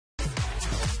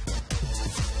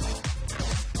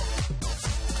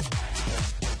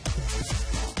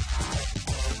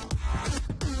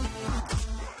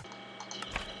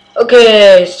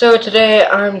Okay, so today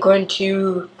I'm going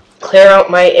to clear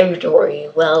out my inventory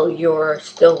while you're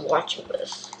still watching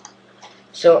this.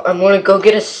 So I'm going to go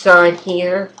get a sign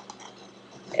here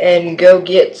and go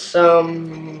get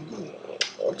some,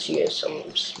 let's use some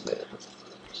smooth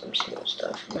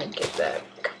stuff. I might get that,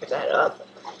 cover that up.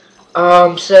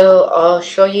 So I'll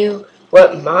show you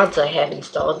what mods I have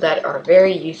installed that are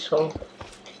very useful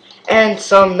and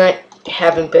some that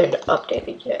haven't been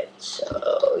updated yet.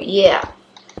 So yeah.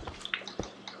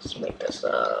 Let's make this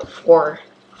 4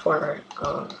 by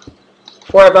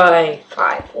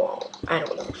 5 wall. I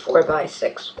don't know, 4 by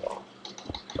 6 wall.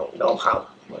 I don't know how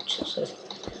much this is,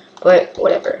 but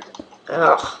whatever.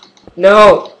 Ugh,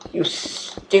 no, you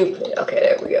stupid. Okay,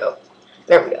 there we go.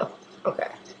 There we go.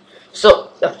 Okay. So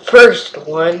the first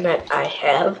one that I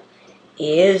have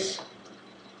is,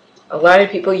 a lot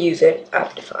of people use it,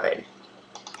 Optifine.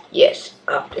 Yes,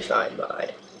 Optifine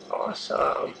mod.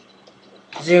 Awesome.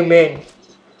 Zoom in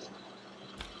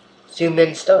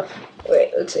stuff.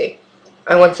 Wait, let's see.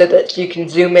 I once said that you can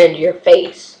zoom in your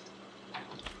face.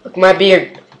 Look at my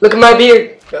beard. Look at my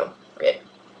beard. No, okay.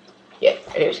 Yeah,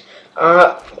 anyways.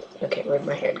 Okay, where'd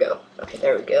my hand go? Okay,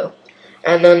 there we go.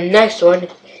 And the next one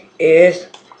is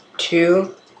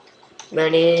too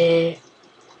many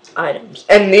items.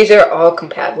 And these are all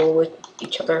compatible with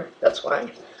each other. That's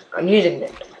why I'm using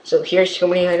them. So here's too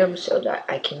many items so that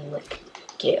I can, like,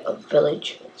 get a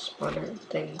village spawner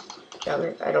thing. I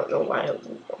don't know why I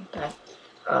would want that.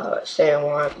 Say I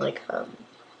want, like,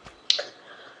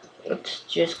 let's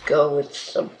just go with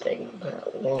something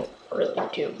that won't really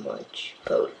do much.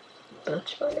 Boat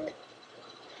spider?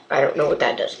 I don't know what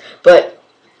that does. But,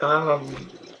 I'll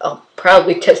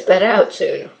probably test that out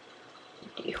soon.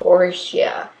 The horse,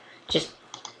 yeah. Just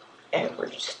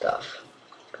average stuff.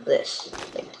 This.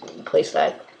 Like, place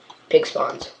that. Pig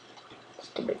spawns.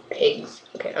 Stupid pigs.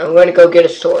 Okay, I'm gonna go get a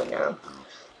sword now.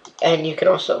 And you can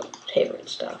also favorite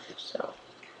stuff, so,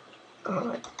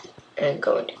 and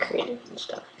go into creative and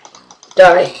stuff.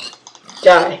 Die.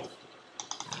 Die.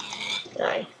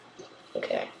 Die.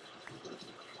 Okay.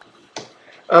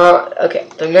 Okay,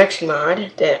 the next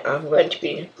mod that I'm going to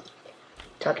be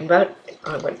talking about,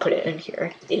 I'm going to put it in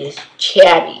here, is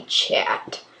Chatty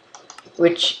Chat.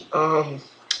 Which, I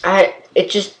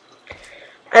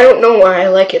don't know why I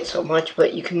like it so much,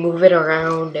 but you can move it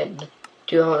around and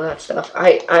do all that stuff.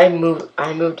 I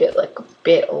moved it like a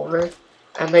bit over,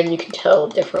 and then you can tell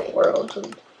different worlds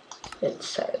and it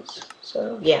says.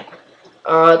 So yeah.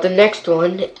 The next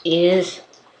one is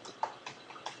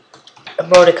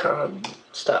emoticon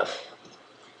stuff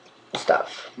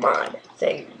mod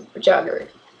thing. Jogger.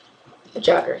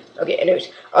 Okay,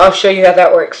 anyways, I'll show you how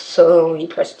that works. So you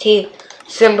press T,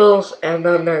 symbols, and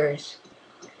then there's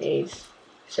these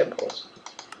symbols.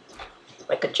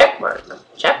 Like a check mark,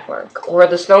 or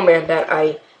the snowman that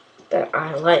I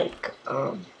like.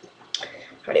 How do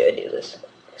I do this?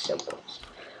 Symbols.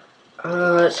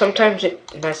 Sometimes it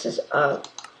messes up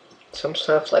some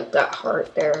stuff, like that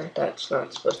heart there. That's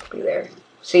not supposed to be there.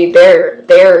 See,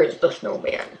 there is the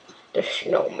snowman. The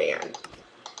snowman.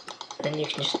 And you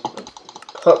can just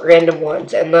put random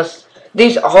ones, and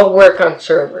these all work on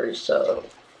servers. So,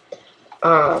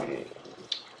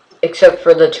 except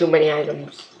for the too many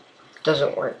items.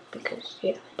 Doesn't work because,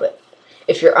 yeah, but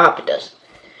if you're up, it does.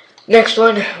 Next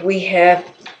one, we have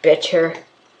better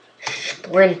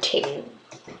sprinting,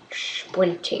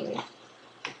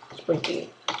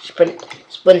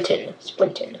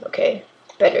 okay,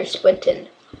 better sprinting.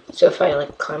 So if I,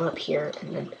 like, climb up here,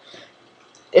 and then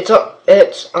it's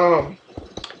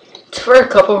for a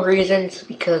couple reasons,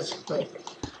 because, like,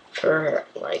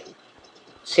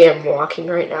 see, I'm walking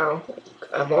right now,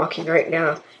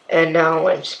 and now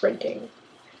I'm sprinting.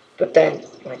 But then,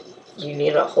 like, you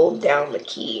need to hold down the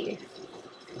key.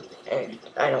 And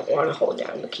I don't want to hold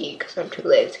down the key because I'm too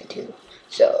lazy to.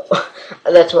 So,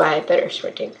 that's why I better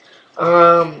sprinting.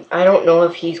 I don't know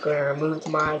if he's going to remove the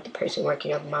mod, the person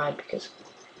working on the mod, because,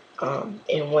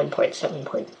 in 1.7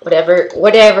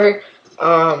 whatever,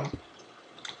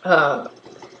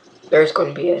 there's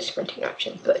going to be a sprinting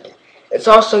option. But it's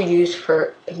also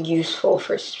useful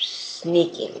for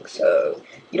sneaking, so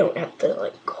you don't have to,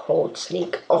 like, hold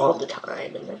sneak all the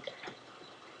time and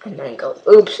then go,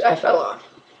 oops, I fell off.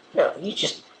 No, you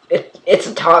just, it's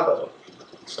a toggle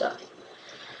stuff.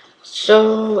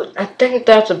 So I think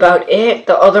that's about it.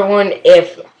 The other one,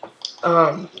 if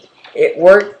it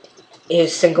worked,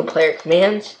 is single player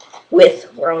commands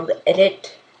with world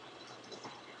edit,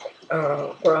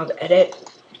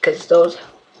 because those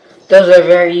are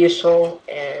very useful.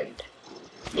 And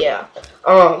yeah,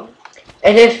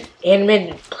 and if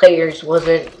animated players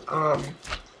wasn't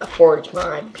a Forge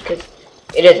mod, because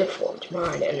It is a Forge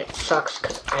mod, and it sucks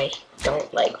because I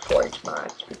don't like Forge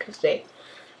mods because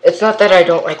it's not that I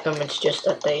don't like them, it's just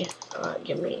that they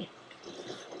give me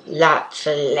lots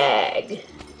of lag.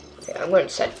 Okay, I'm going to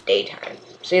set daytime.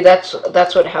 See, that's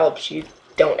what helps. You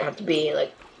don't have to be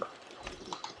like,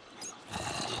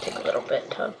 take a little bit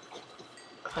to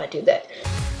do that.